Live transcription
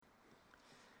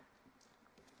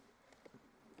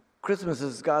Christmas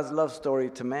is God's love story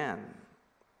to man.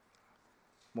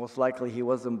 Most likely he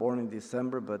wasn't born in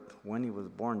December, but when he was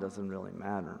born doesn't really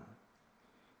matter.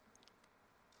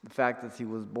 The fact that he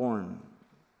was born,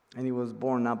 and he was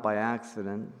born not by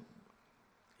accident,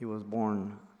 he was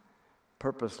born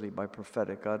purposely by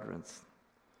prophetic utterance.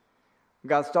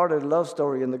 God started a love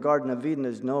story in the Garden of Eden,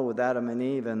 as you know, with Adam and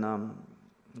Eve, and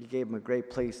he gave them a great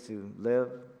place to live,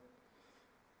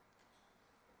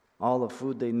 all the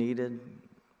food they needed,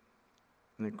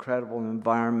 an incredible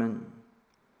environment,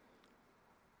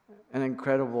 an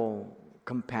incredible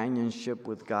companionship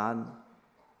with God,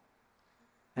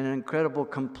 and an incredible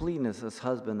completeness as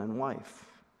husband and wife.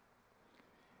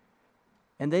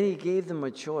 And then he gave them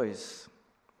a choice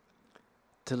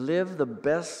to live the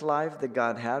best life that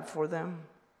God had for them,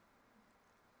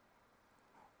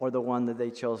 or the one that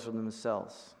they chose for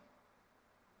themselves.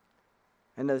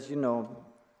 And as you know,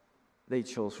 they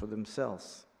chose for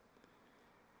themselves.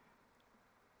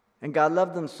 And God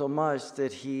loved them so much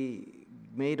that he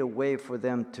made a way for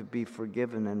them to be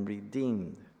forgiven and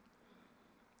redeemed.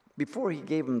 Before he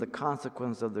gave them the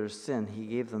consequence of their sin, he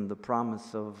gave them the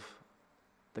promise of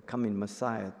the coming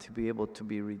Messiah to be able to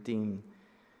be redeemed.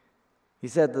 He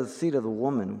said the seed of the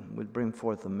woman would bring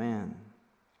forth a man.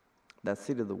 That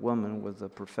seed of the woman was a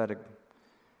prophetic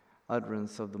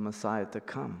utterance of the Messiah to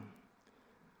come.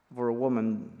 For a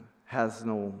woman has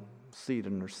no seed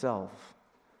in herself.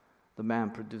 The man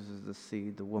produces the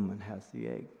seed, the woman has the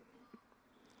egg.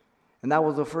 And that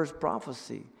was the first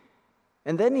prophecy.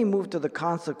 And then he moved to the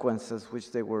consequences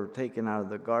which they were taken out of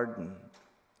the garden.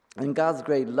 In God's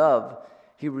great love,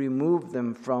 he removed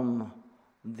them from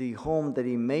the home that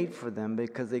he made for them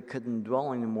because they couldn't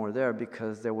dwell anymore there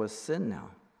because there was sin now.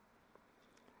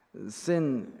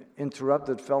 Sin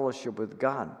interrupted fellowship with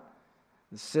God.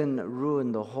 Sin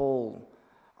ruined the whole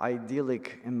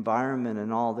idyllic environment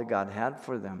and all that God had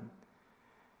for them.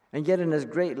 And yet in his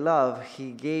great love,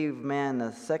 he gave man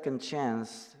a second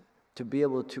chance to be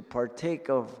able to partake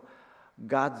of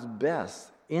God's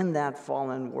best in that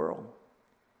fallen world.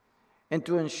 And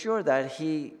to ensure that,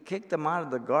 he kicked them out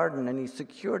of the garden and he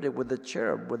secured it with a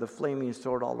cherub with a flaming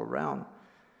sword all around.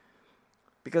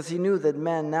 Because he knew that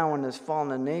man now in his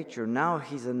fallen nature, now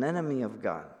he's an enemy of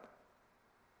God.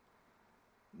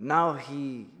 Now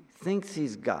he thinks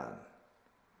he's God.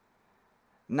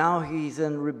 Now he's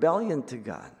in rebellion to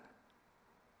God.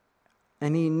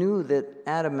 And he knew that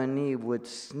Adam and Eve would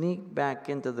sneak back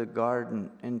into the garden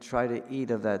and try to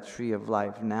eat of that tree of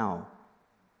life now.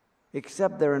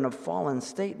 Except they're in a fallen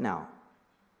state now.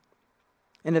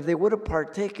 And if they would have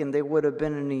partaken, they would have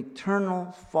been in an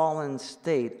eternal fallen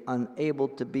state, unable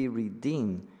to be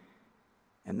redeemed.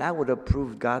 And that would have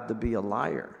proved God to be a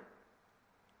liar.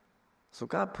 So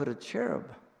God put a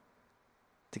cherub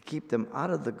to keep them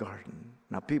out of the garden.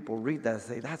 Now people read that and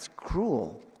say, that's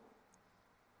cruel.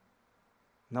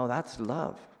 No, that's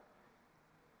love.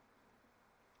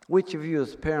 Which of you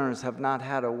as parents have not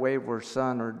had a wayward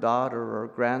son or daughter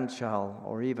or grandchild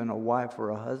or even a wife or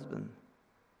a husband?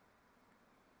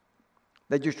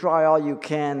 That you try all you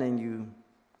can and you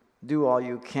do all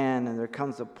you can, and there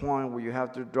comes a point where you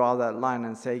have to draw that line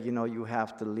and say, you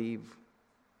have to leave.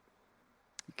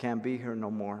 You can't be here no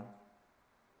more.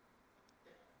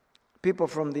 People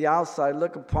from the outside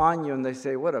look upon you and they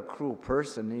say, what a cruel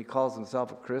person. He calls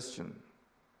himself a Christian.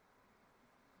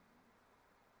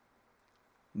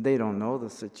 They don't know the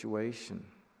situation.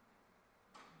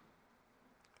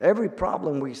 Every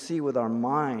problem we see with our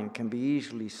mind can be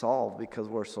easily solved because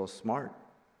we're so smart.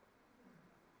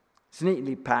 It's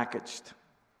neatly packaged,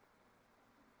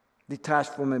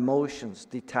 detached from emotions,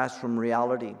 detached from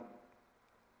reality.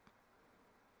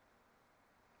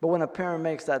 But when a parent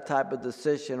makes that type of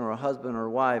decision, or a husband or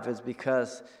wife, it's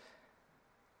because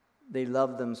they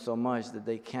love them so much that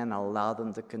they can't allow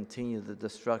them to continue the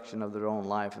destruction of their own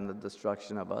life and the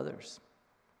destruction of others.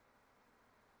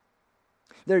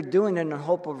 They're doing it in the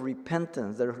hope of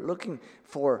repentance. They're looking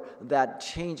for that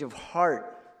change of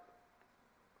heart,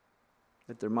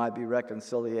 that there might be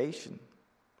reconciliation.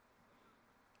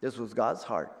 This was God's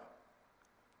heart.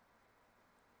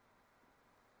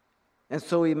 And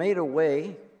so he made a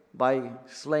way by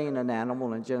slaying an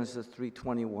animal in Genesis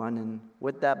 3:21, and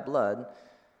with that blood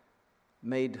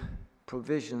made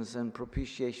provisions and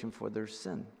propitiation for their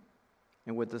sin.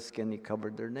 And with the skin he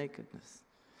covered their nakedness.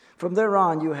 From there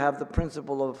on, you have the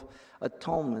principle of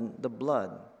atonement, the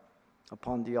blood,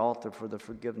 upon the altar for the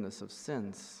forgiveness of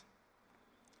sins.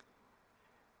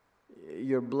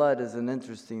 Your blood is an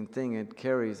interesting thing. It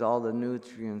carries all the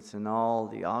nutrients and all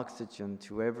the oxygen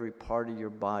to every part of your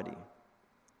body.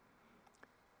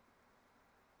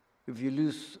 If you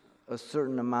lose a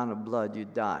certain amount of blood, you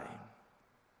die.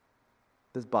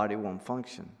 this body won't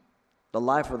function. The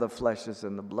life of the flesh is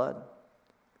in the blood.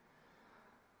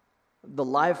 The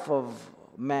life of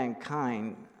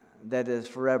mankind that is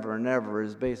forever and ever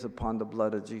is based upon the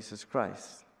blood of Jesus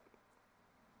Christ.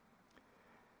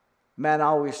 Man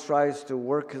always tries to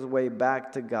work his way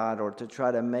back to God or to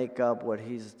try to make up what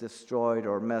he's destroyed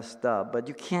or messed up. But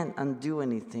you can't undo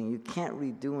anything. You can't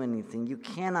redo anything. You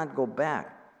cannot go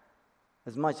back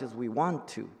as much as we want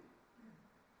to.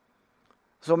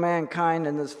 So mankind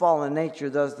in this fallen nature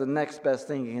does the next best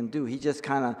thing he can do. He just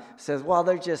kind of says, well,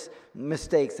 they're just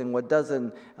mistakes, and what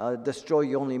doesn't destroy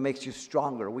you only makes you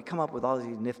stronger. We come up with all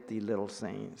these nifty little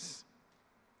sayings.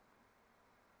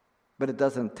 But it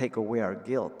doesn't take away our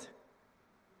guilt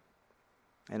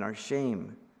and our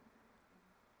shame,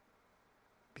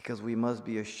 because we must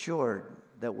be assured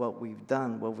that what we've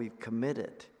done, what we've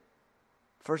committed,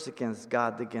 first against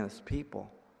God, against people,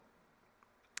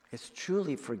 is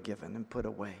truly forgiven and put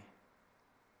away.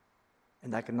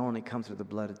 And that can only come through the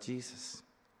blood of Jesus.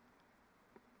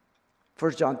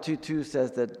 1 John 2:2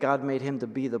 says that God made him to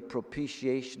be the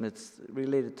propitiation. It's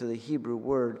related to the Hebrew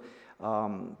word.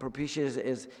 Propitiation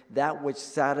is that which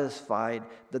satisfied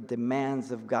the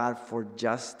demands of God for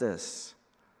justice.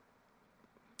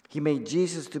 He made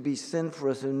Jesus to be sin for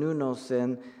us who knew no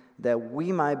sin, that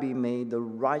we might be made the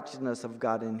righteousness of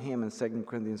God in him, in 2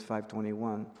 Corinthians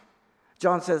 5:21.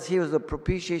 John says he was a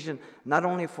propitiation not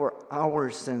only for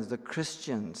our sins, the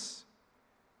Christians,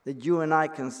 that you and I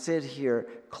can sit here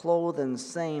clothed and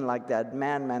sane like that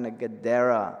madman at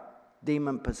Gadara,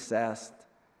 demon-possessed,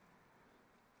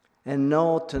 and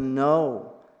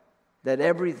know that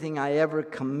everything I ever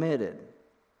committed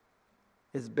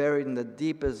is buried in the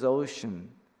deepest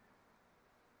ocean,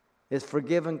 is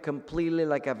forgiven completely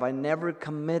like if I never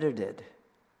committed it.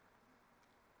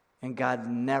 And God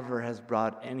never has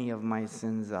brought any of my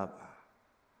sins up.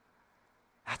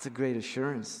 That's a great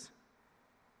assurance.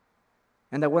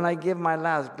 And that when I give my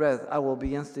last breath, I will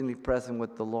be instantly present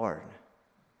with the Lord.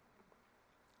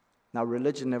 Now,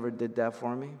 religion never did that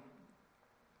for me.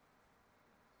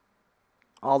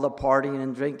 All the partying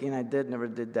and drinking I did never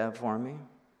did that for me.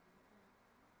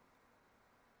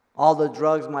 All the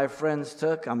drugs my friends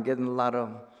took, I'm getting a lot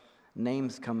of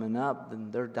names coming up,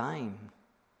 and they're dying.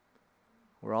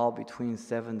 We're all between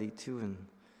 72 and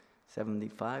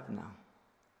 75 now.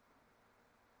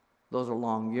 Those are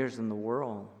long years in the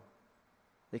world.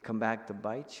 They come back to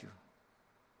bite you.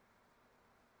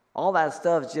 All that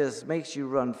stuff just makes you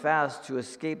run fast to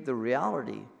escape the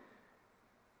reality.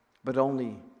 But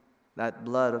only that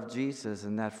blood of Jesus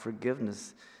and that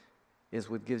forgiveness is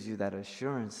what gives you that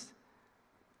assurance.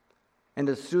 And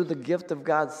it's through the gift of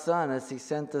God's Son, as he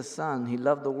sent the Son. He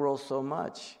loved the world so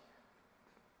much.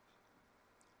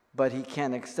 But he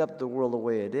can't accept the world the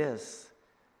way it is.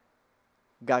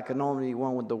 God can only be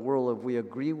one with the world if we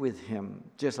agree with him.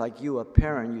 Just like you, a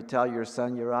parent, you tell your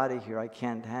son, you're out of here. I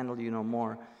can't handle you no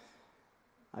more.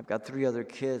 I've got 3 other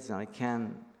kids and I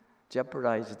can't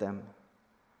jeopardize them.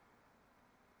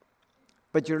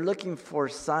 But you're looking for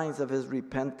signs of his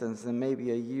repentance, and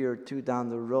maybe a year or 2 down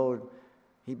the road,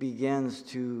 he begins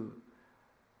to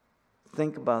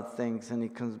think about things, and he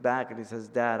comes back and he says,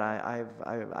 Dad, I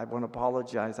want to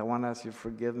apologize. I want to ask you to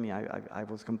forgive me. I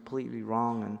was completely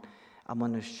wrong, and I'm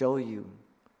going to show you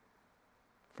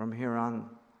from here on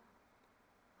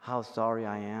how sorry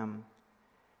I am.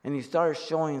 And he starts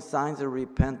showing signs of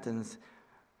repentance.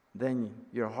 Then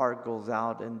your heart goes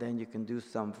out, and then you can do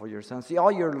something for your son. See,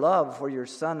 all your love for your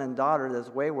son and daughter that's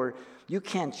wayward, you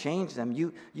can't change them.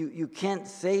 You can't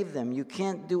save them. You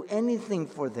can't do anything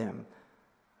for them.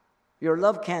 Your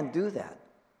love can't do that.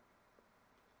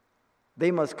 They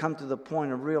must come to the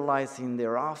point of realizing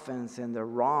their offense and their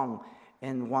wrong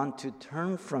and want to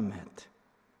turn from it.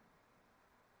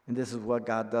 And this is what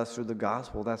God does through the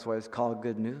gospel. That's why it's called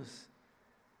good news.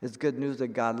 It's good news that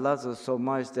God loves us so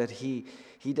much that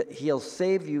He'll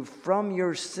save you from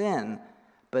your sin,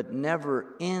 but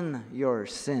never in your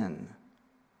sin.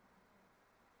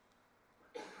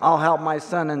 I'll help my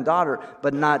son and daughter,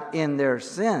 but not in their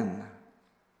sin.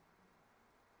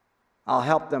 I'll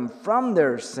help them from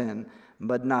their sin,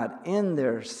 but not in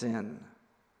their sin.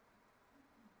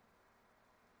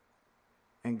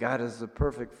 And God is the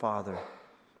perfect Father.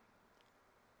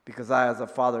 Because I, as a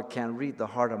father, can't read the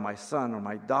heart of my son or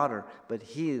my daughter, but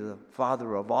He, the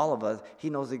Father of all of us, He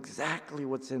knows exactly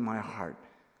what's in my heart.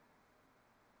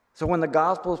 So when the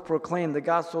gospel is proclaimed, the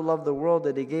God so loved the world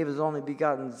that He gave His only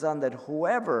begotten Son, that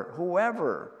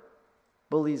whoever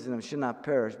believes in Him should not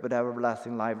perish but have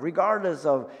everlasting life, regardless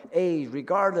of age,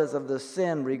 regardless of the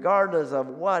sin, regardless of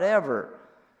whatever.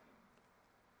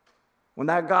 When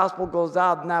that gospel goes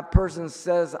out and that person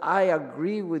says, I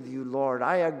agree with you, Lord.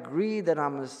 I agree that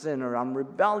I'm a sinner. I'm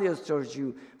rebellious towards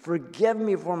you. Forgive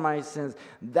me for my sins.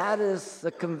 That is the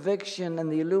conviction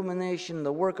and the illumination,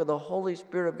 the work of the Holy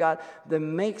Spirit of God that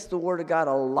makes the Word of God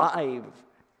alive.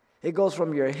 It goes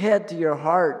from your head to your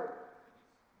heart.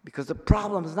 Because the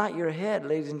problem is not your head,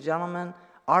 ladies and gentlemen.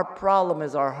 Our problem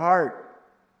is our heart.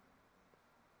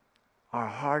 Our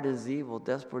heart is evil,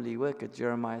 desperately wicked,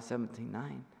 Jeremiah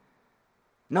 17:9.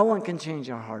 No one can change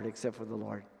our heart except for the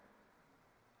Lord.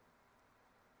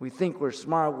 We think we're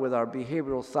smart with our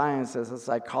behavioral sciences and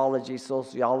psychology,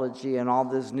 sociology, and all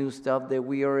this new stuff that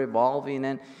we are evolving.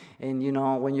 And you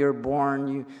know, when you're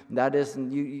born, that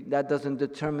doesn't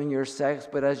determine your sex.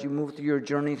 But as you move through your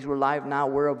journey through life now,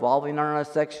 we're evolving on our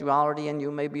sexuality. And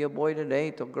you may be a boy today,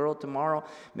 a girl tomorrow,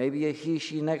 maybe a he,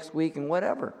 she next week, and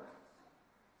whatever.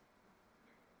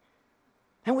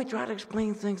 And we try to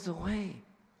explain things away.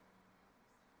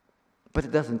 But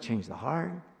it doesn't change the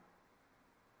heart.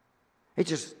 It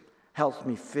just helps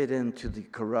me fit into the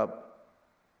corrupt,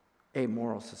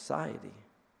 amoral society.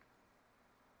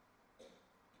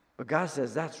 But God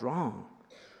says, that's wrong.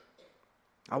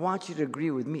 I want you to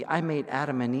agree with me. I made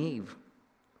Adam and Eve.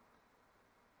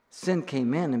 Sin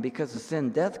came in, and because of sin,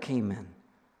 death came in.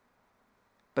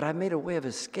 But I made a way of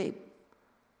escape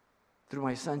through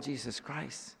my Son, Jesus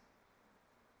Christ.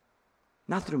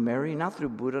 Not through Mary, not through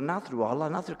Buddha, not through Allah,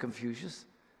 not through Confucius,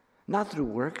 not through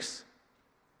works,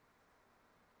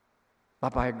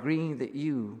 but by agreeing that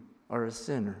you are a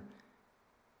sinner.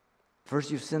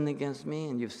 First, you've sinned against me,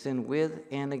 and you've sinned with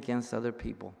and against other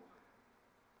people.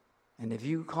 And if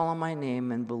you call on my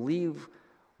name and believe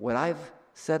what I've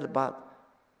said about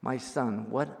my Son,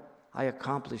 what I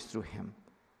accomplished through him,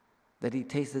 that he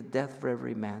tasted death for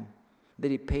every man,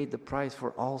 that he paid the price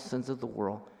for all sins of the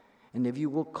world, and if you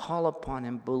will call upon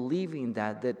him, believing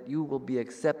that you will be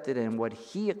accepted in what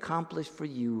he accomplished for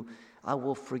you, I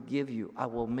will forgive you. I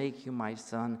will make you my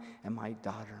son and my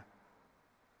daughter.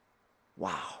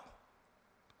 Wow.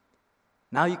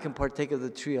 Now you can partake of the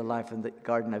tree of life in the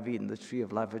Garden of Eden, the tree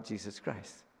of life of Jesus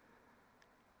Christ.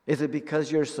 Is it because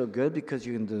you're so good, because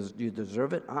you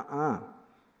deserve it?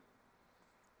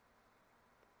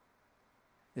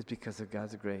 It's because of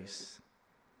God's grace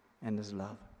and his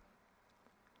love.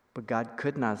 But God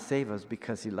could not save us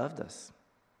because he loved us.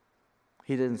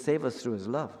 He didn't save us through his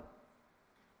love.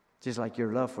 Just like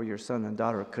your love for your son and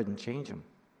daughter couldn't change him.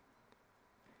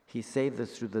 He saved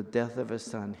us through the death of his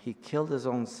son. He killed his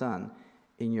own son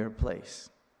in your place.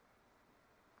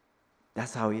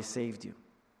 That's how he saved you.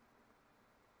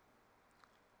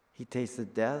 He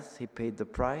tasted death. He paid the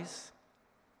price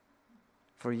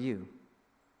for you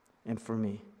and for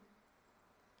me.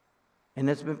 And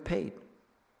it's been paid.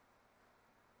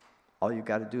 All you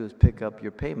got to do is pick up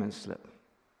your payment slip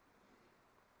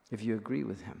if you agree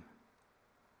with him.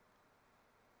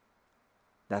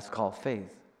 That's called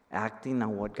faith, acting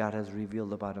on what God has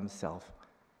revealed about himself.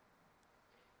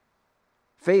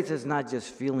 Faith is not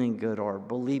just feeling good or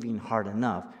believing hard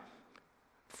enough.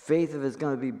 Faith, if it's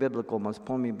going to be biblical, must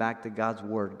point me back to God's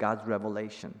word, God's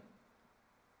revelation.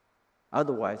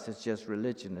 Otherwise, it's just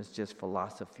religion, it's just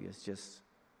philosophy, it's just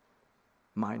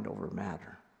mind over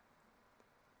matter.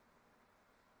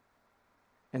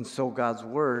 And so God's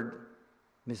word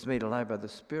is made alive by the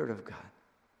Spirit of God.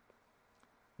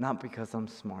 Not because I'm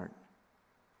smart.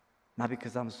 Not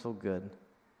because I'm so good.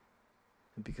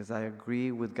 But because I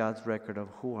agree with God's record of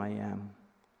who I am,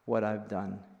 what I've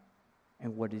done,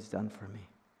 and what he's done for me.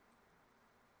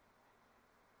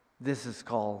 This is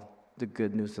called the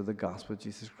good news of the gospel of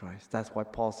Jesus Christ. That's why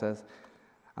Paul says,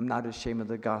 I'm not ashamed of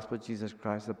the gospel of Jesus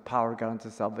Christ, the power of God unto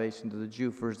salvation to the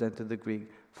Jew first and to the Greek.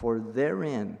 For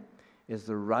therein is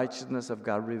the righteousness of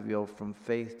God revealed from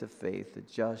faith to faith. The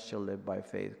just shall live by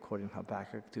faith, according to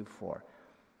Habakkuk 2:4.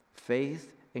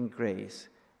 Faith and grace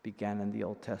began in the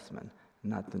Old Testament,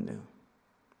 not the New.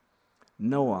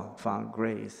 Noah found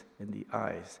grace in the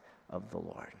eyes of the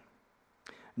Lord.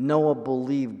 Noah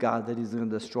believed God that he's going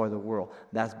to destroy the world.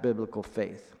 That's biblical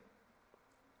faith.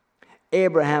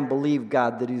 Abraham believed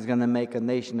God that he's going to make a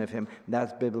nation of him.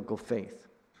 That's biblical faith.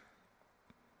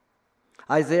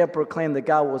 Isaiah proclaimed that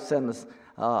God will send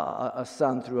a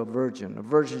son through a virgin. A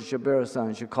virgin should bear a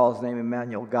son, should call his name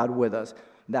Emmanuel, God with us.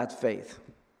 That's faith.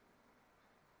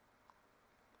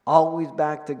 Always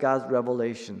back to God's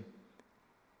revelation.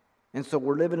 And so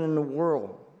we're living in a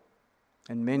world,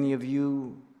 and many of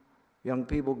you young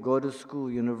people go to school,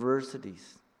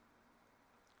 universities.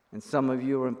 And some of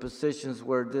you are in positions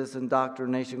where this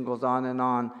indoctrination goes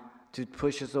on to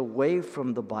push us away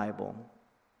from the Bible.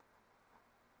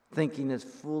 Thinking it's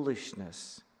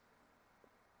foolishness.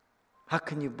 How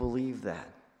can you believe that?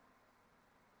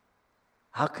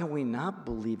 How can we not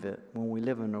believe it when we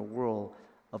live in a world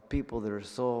of people that are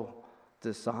so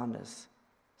dishonest,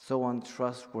 so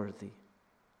untrustworthy?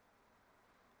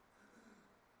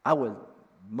 I would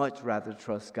much rather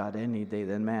trust God any day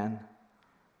than man.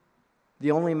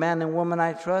 The only man and woman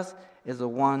I trust is the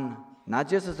one, not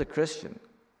just as a Christian,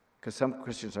 because some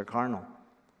Christians are carnal.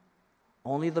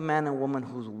 Only the man and woman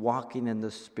who's walking in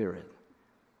the Spirit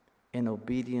and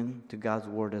obedient to God's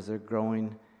word as they're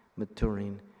growing,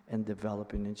 maturing, and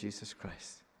developing in Jesus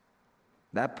Christ.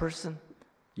 That person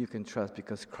you can trust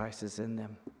because Christ is in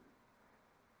them.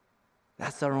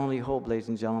 That's our only hope, ladies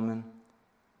and gentlemen.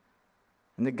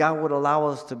 And that God would allow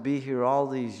us to be here all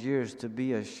these years, to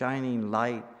be a shining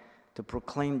light, to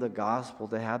proclaim the gospel,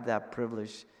 to have that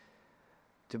privilege,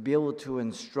 to be able to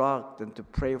instruct and to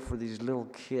pray for these little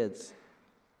kids.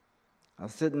 I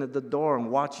was sitting at the door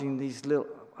and watching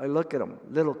I look at them,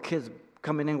 little kids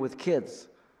coming in with kids.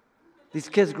 These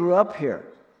kids grew up here.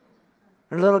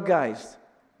 They're little guys.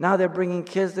 Now they're bringing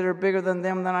kids that are bigger than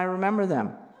them than I remember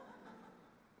them.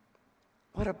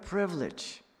 What a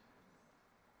privilege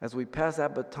as we pass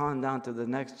that baton down to the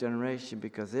next generation,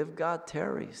 because if God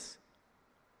tarries,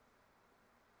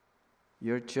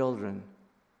 your children,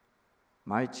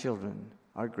 my children,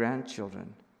 our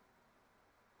grandchildren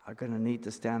are going to need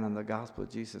to stand on the gospel of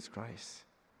Jesus Christ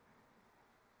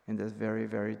in this very,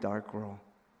 very dark world.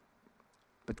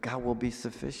 But God will be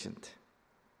sufficient.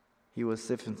 He was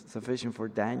sufficient for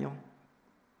Daniel.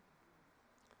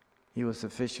 He was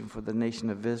sufficient for the nation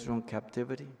of Israel in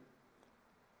captivity.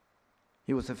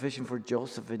 He was sufficient for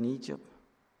Joseph in Egypt.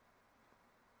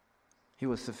 He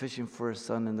was sufficient for his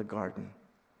son in the garden.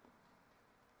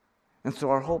 And so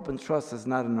our hope and trust is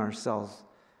not in ourselves,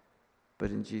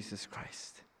 but in Jesus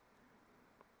Christ.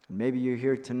 Maybe you're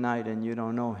here tonight and you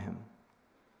don't know him.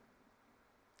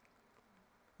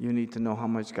 You need to know how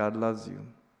much God loves you.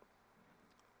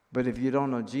 But if you don't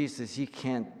know Jesus, he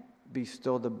can't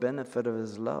bestow the benefit of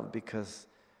his love because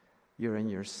you're in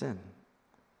your sin.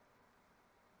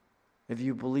 If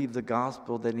you believe the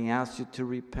gospel, then he asks you to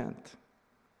repent,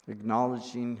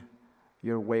 acknowledging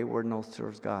your waywardness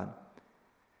towards God,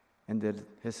 and that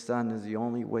his son is the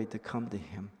only way to come to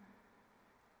him.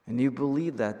 And you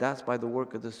believe that, that's by the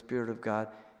work of the Spirit of God.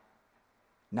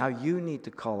 Now you need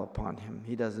to call upon him.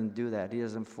 He doesn't do that. He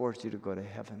doesn't force you to go to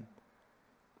heaven.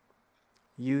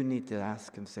 You need to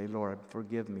ask him, say, Lord,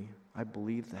 forgive me. I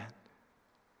believe that.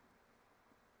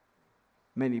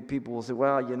 Many people will say,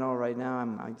 well, right now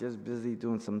I'm just busy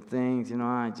doing some things.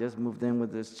 I just moved in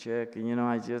with this chick, and,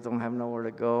 I just don't have nowhere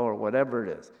to go, or whatever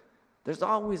it is. There's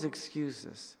always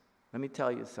excuses. Let me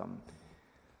tell you something.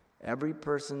 Every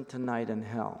person tonight in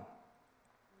hell,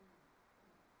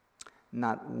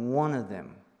 not one of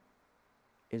them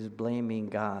is blaming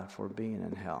God for being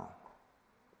in hell.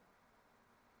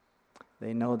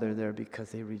 They know they're there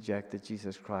because they rejected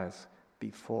Jesus Christ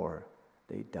before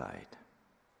they died.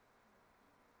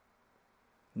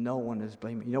 No one is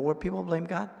blaming. You know where people blame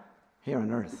God? Here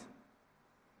on earth,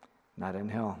 not in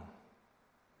hell.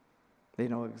 They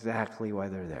know exactly why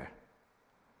they're there.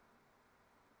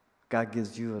 God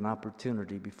gives you an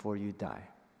opportunity before you die,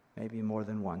 maybe more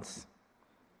than once.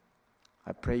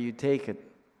 I pray you take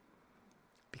it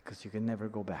because you can never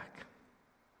go back.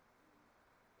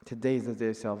 Today's the day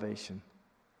of salvation,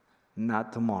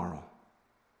 not tomorrow.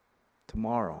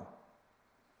 Tomorrow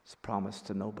is promised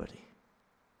to nobody.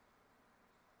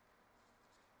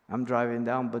 I'm driving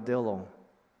down Badillo,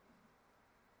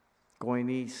 going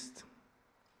east,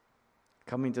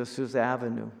 coming to Sousa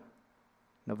Avenue,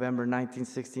 November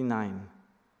 1969,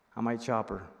 on my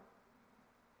chopper.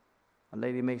 A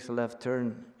lady makes a left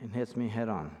turn and hits me head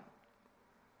on.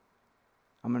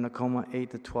 I'm in a coma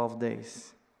 8 to 12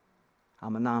 days.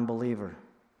 I'm a non-believer.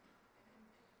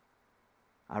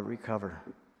 I recover.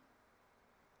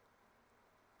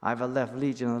 I have a left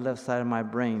lesion on the left side of my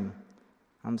brain.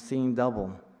 I'm seeing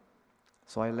double.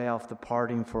 So I lay off the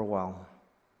partying for a while.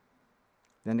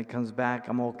 Then it comes back,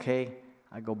 I'm okay,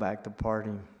 I go back to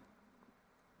partying.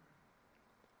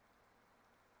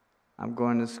 I'm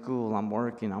going to school, I'm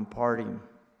working, I'm partying.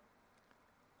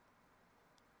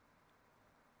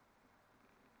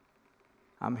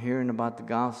 I'm hearing about the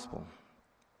gospel.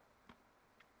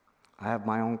 I have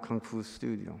my own Kung Fu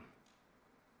studio.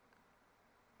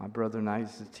 My brother and I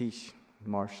used to teach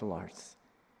martial arts.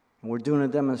 And we're doing a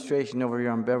demonstration over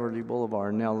here on Beverly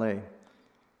Boulevard in LA in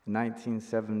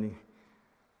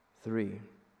 1973.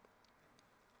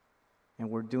 And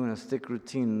we're doing a stick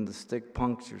routine, and the stick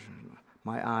punctures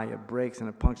my eye. It breaks and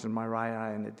it punctures my right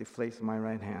eye and it deflates my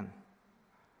right hand.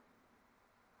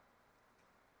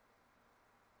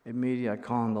 Immediately I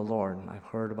called on the Lord, and I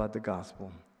heard about the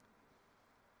gospel.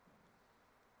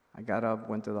 I got up,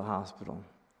 went to the hospital.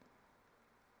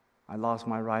 I lost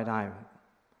my right eye,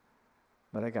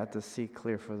 but I got to see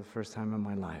clear for the first time in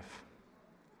my life.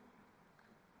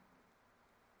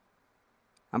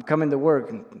 I'm coming to work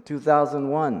in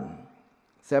 2001,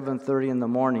 7:30 in the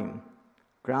morning,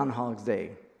 Groundhog's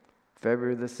Day,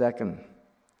 February the 2nd,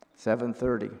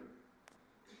 7:30.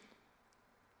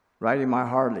 Riding my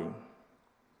Harley,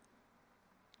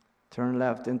 turn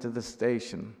left into the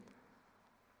station.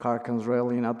 Car comes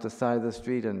railing up the side of the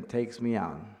street and takes me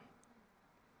out.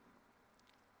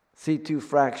 C2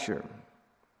 fracture.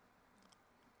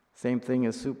 Same thing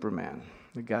as Superman.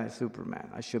 The guy Superman.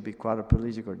 I should be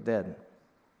quadriplegic or dead.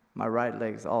 My right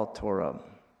leg's all tore up.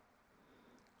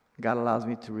 God allows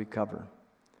me to recover.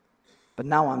 But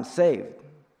now I'm saved.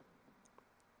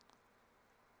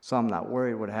 So I'm not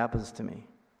worried what happens to me.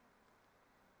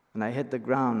 When I hit the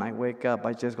ground, I wake up,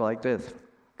 I just go like this,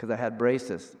 because I had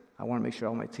braces. I want to make sure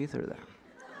all my teeth are there.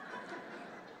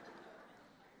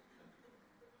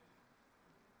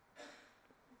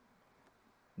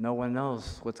 No one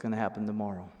knows what's going to happen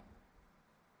tomorrow.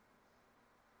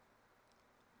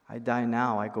 I die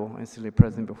now, I go instantly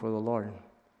present before the Lord.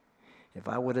 If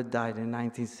I would have died in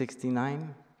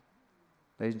 1969,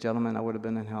 ladies and gentlemen, I would have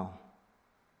been in hell.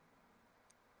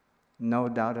 No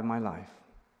doubt in my life.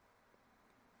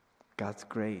 God's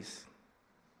grace.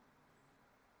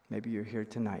 Maybe you're here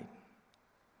tonight.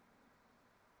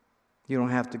 You don't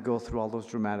have to go through all those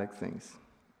dramatic things.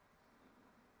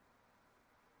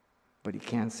 But He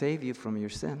can save you from your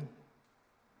sin.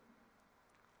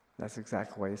 That's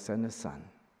exactly why He sent His Son.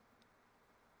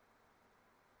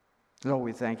 Lord,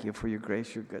 we thank You for Your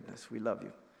grace, Your goodness. We love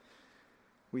You.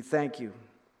 We thank You.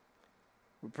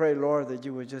 We pray, Lord, that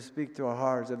You would just speak to our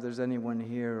hearts. If there's anyone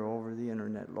here or over the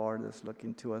internet, Lord, that's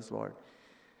looking to us, Lord,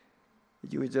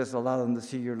 that You would just allow them to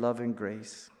see Your love and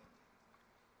grace.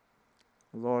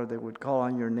 Lord, they would call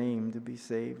on Your name to be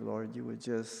saved. Lord, You would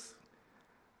just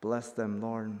bless them,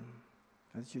 Lord,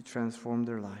 as You transform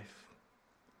their life.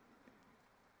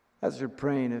 As you're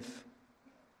praying,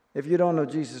 if you don't know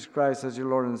Jesus Christ as your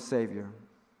Lord and Savior,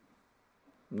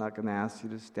 I'm not going to ask you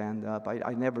to stand up.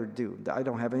 I never do. I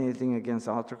don't have anything against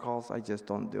altar calls. I just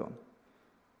don't do them.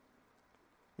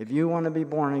 If you want to be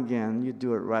born again, you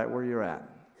do it right where you're at.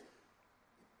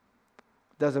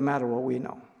 Doesn't matter what we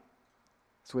know.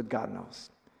 It's what God knows.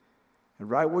 And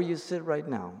right where you sit right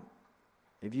now,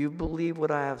 if you believe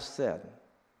what I have said,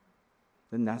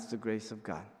 then that's the grace of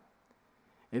God.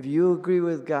 If you agree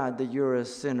with God that you're a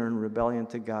sinner in rebellion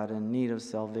to God in need of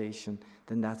salvation,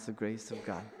 then that's the grace of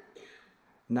God.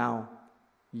 Now,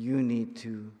 you need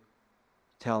to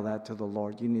tell that to the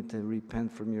Lord. You need to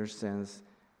repent from your sins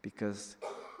because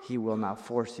He will not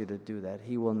force you to do that.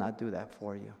 He will not do that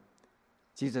for you.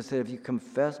 Jesus said, if you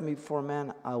confess me before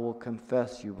man, I will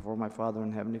confess you before my Father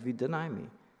in heaven. If you deny me,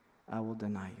 I will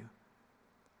deny you.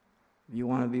 If you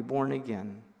want to be born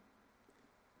again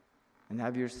and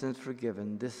have your sins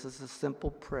forgiven, this is a simple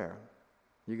prayer.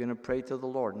 You're going to pray to the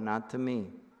Lord, not to me.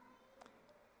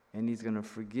 And He's going to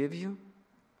forgive you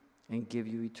and give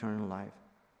you eternal life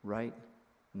right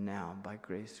now by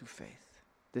grace through faith.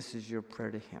 This is your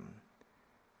prayer to Him.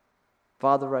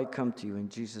 Father, I come to You in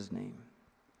Jesus' name.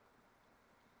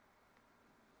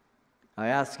 I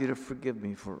ask You to forgive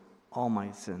me for all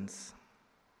my sins.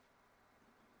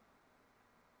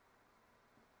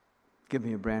 Give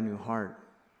me a brand new heart.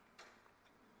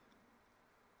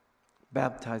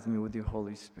 Baptize me with Your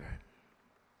Holy Spirit.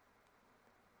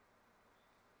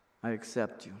 I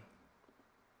accept You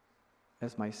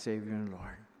as my Savior and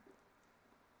Lord.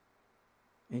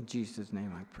 In Jesus'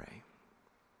 name I pray.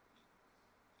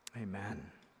 Amen.